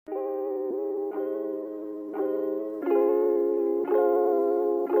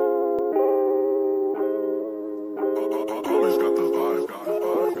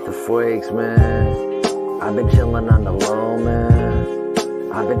Fueges, man. I've been chillin' on the low,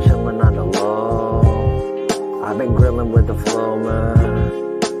 man. I've been chillin' on the low. I've been grillin' with the flow,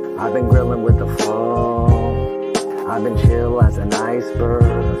 man. I've been grillin' with the flow. I've been chill as an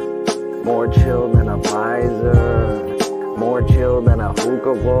iceberg. More chill than a visor. More chill than a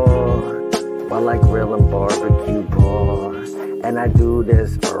hookah war. While I grill and barbecue pour. And I do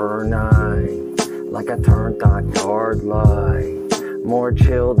this every night, like I turned on yard light. More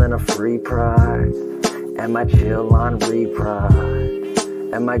chill than a free pride. And my chill on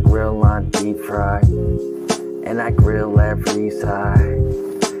repride. And my grill on deep fried. And I grill every side.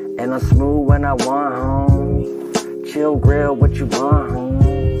 And I'm smooth when I want, homie. Chill grill what you want,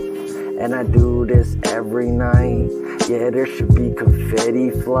 homie. And I do this every night. Yeah, there should be confetti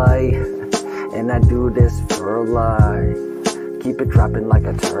flight. And I do this for life. Keep it dropping like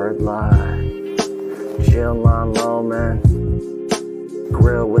a turd light. Chill on low, man.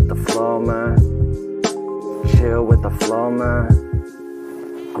 Grill with the flow, man. Chill with the flow, man.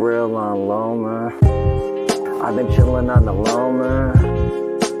 Grill on low, man. I've been chillin' on the low, man.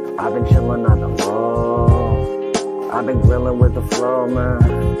 I've been chillin' on the low. I've been grillin' with the flow, man.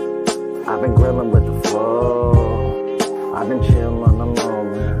 I've been grillin' with the flow. I've been chillin' on the low,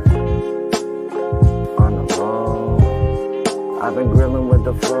 man. On the low. I've been grillin' with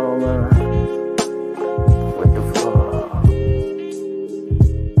the flow, man.